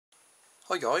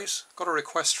Hi guys, got a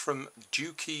request from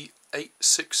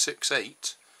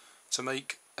Dukey8668 to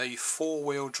make a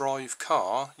four-wheel drive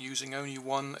car using only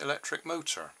one electric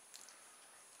motor.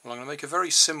 Well, I'm going to make a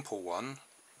very simple one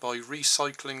by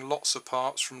recycling lots of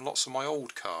parts from lots of my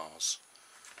old cars.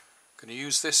 I'm going to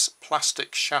use this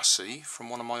plastic chassis from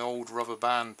one of my old rubber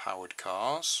band powered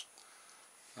cars.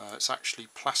 It's actually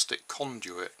plastic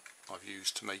conduit I've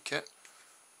used to make it,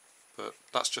 but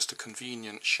that's just a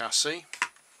convenient chassis.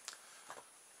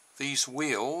 These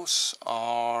wheels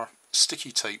are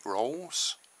sticky tape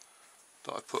rolls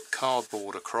that I put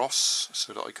cardboard across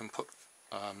so that I can put,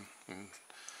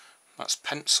 that's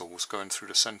pencils going through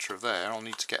the centre of there. I'll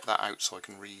need to get that out so I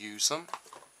can reuse them.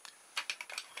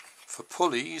 For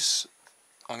pulleys,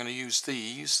 I'm going to use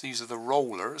these. These are the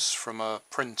rollers from a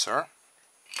printer.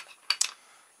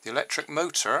 The electric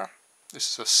motor,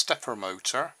 this is a stepper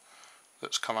motor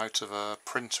that's come out of a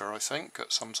printer, I think,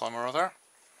 at some time or other.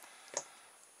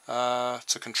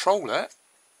 To control it,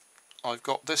 I've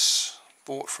got this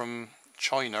bought from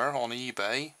China on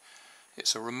eBay.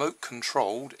 It's a remote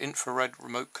controlled, infrared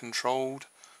remote controlled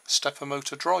stepper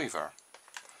motor driver,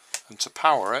 and to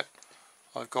power it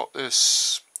I've got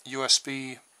this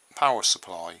USB power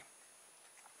supply.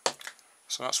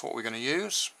 So that's what we're going to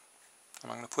use,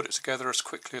 and I'm going to put it together as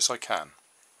quickly as I can.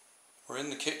 We're in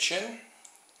the kitchen,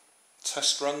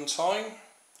 test run time.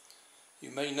 You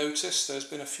may notice there's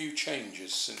been a few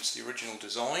changes since the original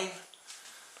design.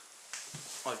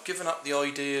 I've given up the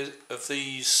idea of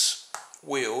these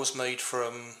wheels made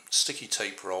from sticky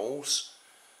tape rolls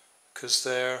because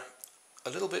they're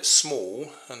a little bit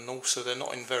small and also they're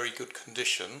not in very good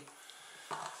condition.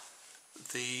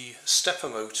 The stepper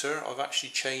motor I've actually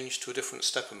changed to a different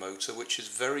stepper motor which is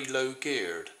very low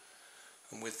geared,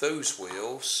 and with those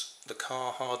wheels the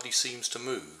car hardly seems to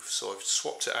move, so I've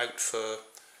swapped it out for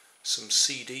some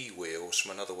CD wheels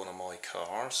from another one of my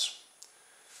cars,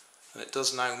 and it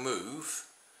does now move.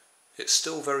 It's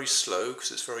still very slow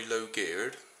because it's very low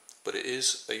geared, but it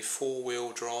is a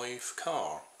four-wheel drive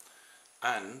car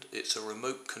and it's a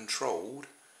remote controlled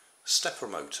stepper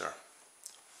motor.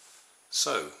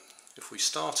 So if we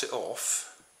start it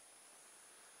off,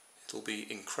 it'll be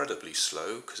incredibly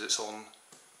slow because it's on,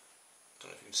 I don't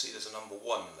know if you can see there's a number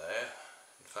 1 there.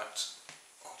 In fact,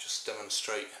 I'll just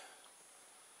demonstrate.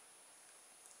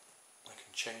 I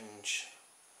can change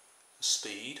the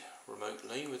speed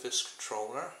remotely with this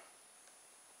controller.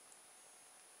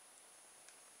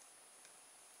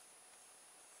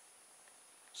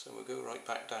 So we'll go right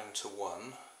back down to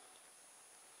 1,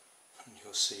 and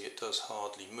you'll see it does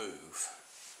hardly move.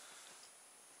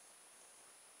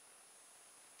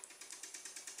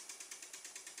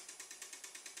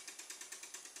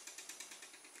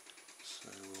 So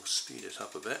we'll speed it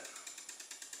up a bit.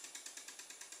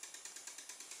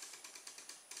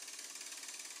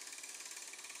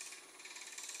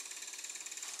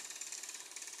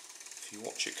 If you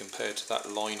watch it compared to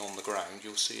that line on the ground,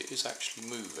 you'll see it is actually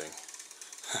moving,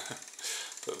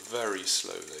 but very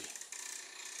slowly.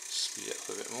 Speed it up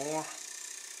a bit more, a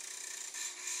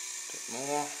bit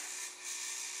more.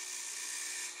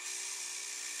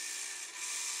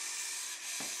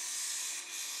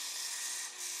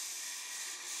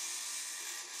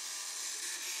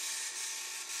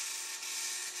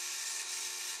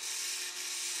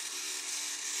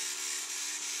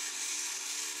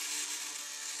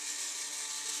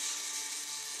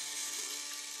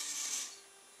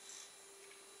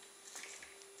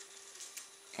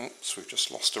 Oops, we've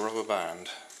just lost a rubber band.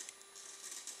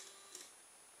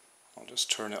 I'll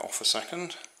just turn it off a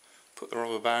second, put the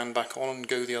rubber band back on and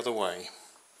go the other way.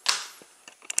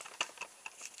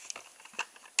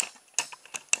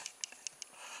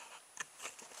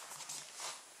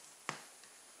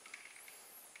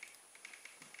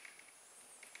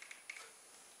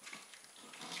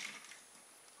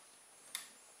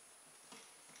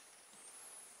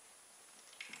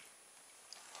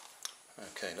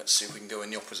 Okay, let's see if we can go in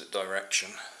the opposite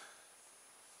direction.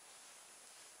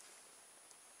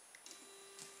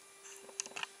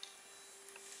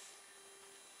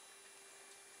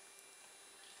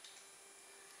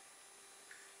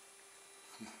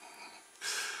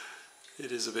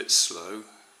 It is a bit slow,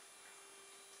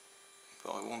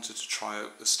 but I wanted to try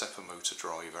out the stepper motor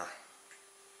driver.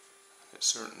 It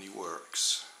certainly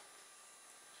works.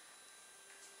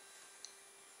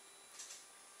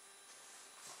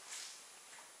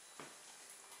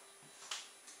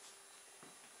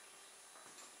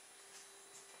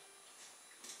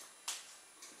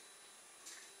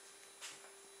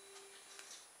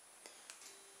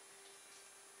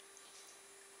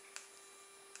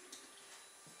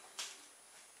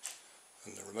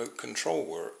 And the remote control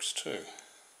works too.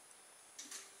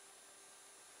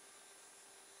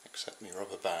 except my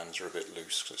rubber bands are a bit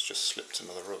loose because it's just slipped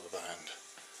another rubber band.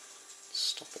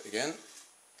 Stop it again.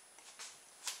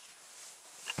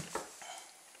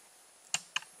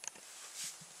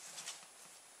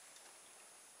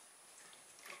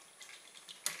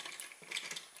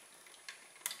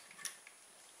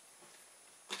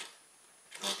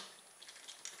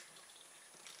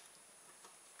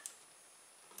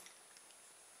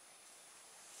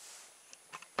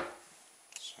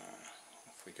 So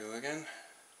off we go again.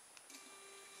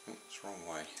 Oh, it's the wrong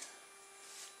way.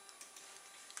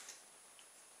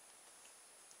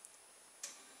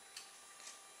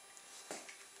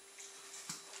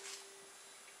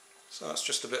 So that's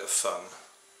just a bit of fun.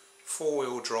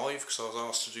 Four-wheel drive, because I was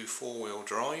asked to do four-wheel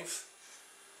drive,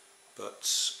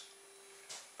 but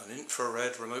an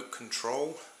infrared remote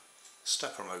control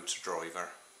stepper motor driver.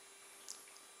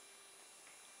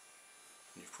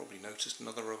 And you've probably noticed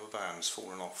another rubber band's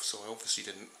fallen off, so I obviously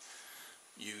didn't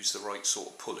use the right sort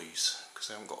of pulleys because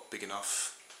they haven't got big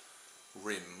enough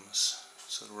rims,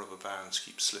 so the rubber bands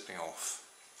keep slipping off.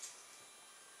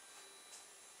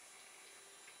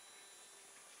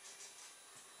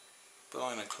 But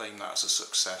I'm going to claim that as a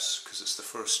success because it's the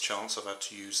first chance I've had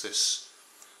to use this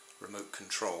remote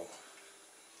control.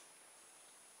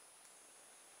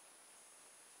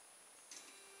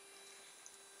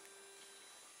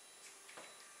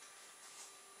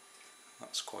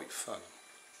 That's quite fun.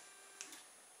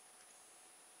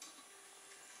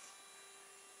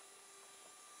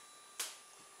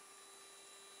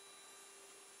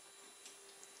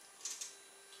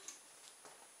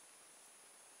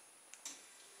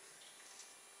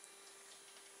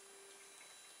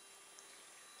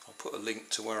 I'll put a link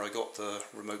to where I got the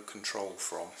remote control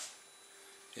from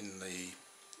in the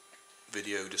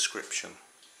video description.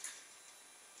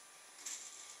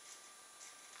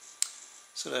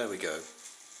 So there we go.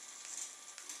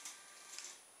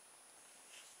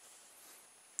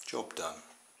 Job done.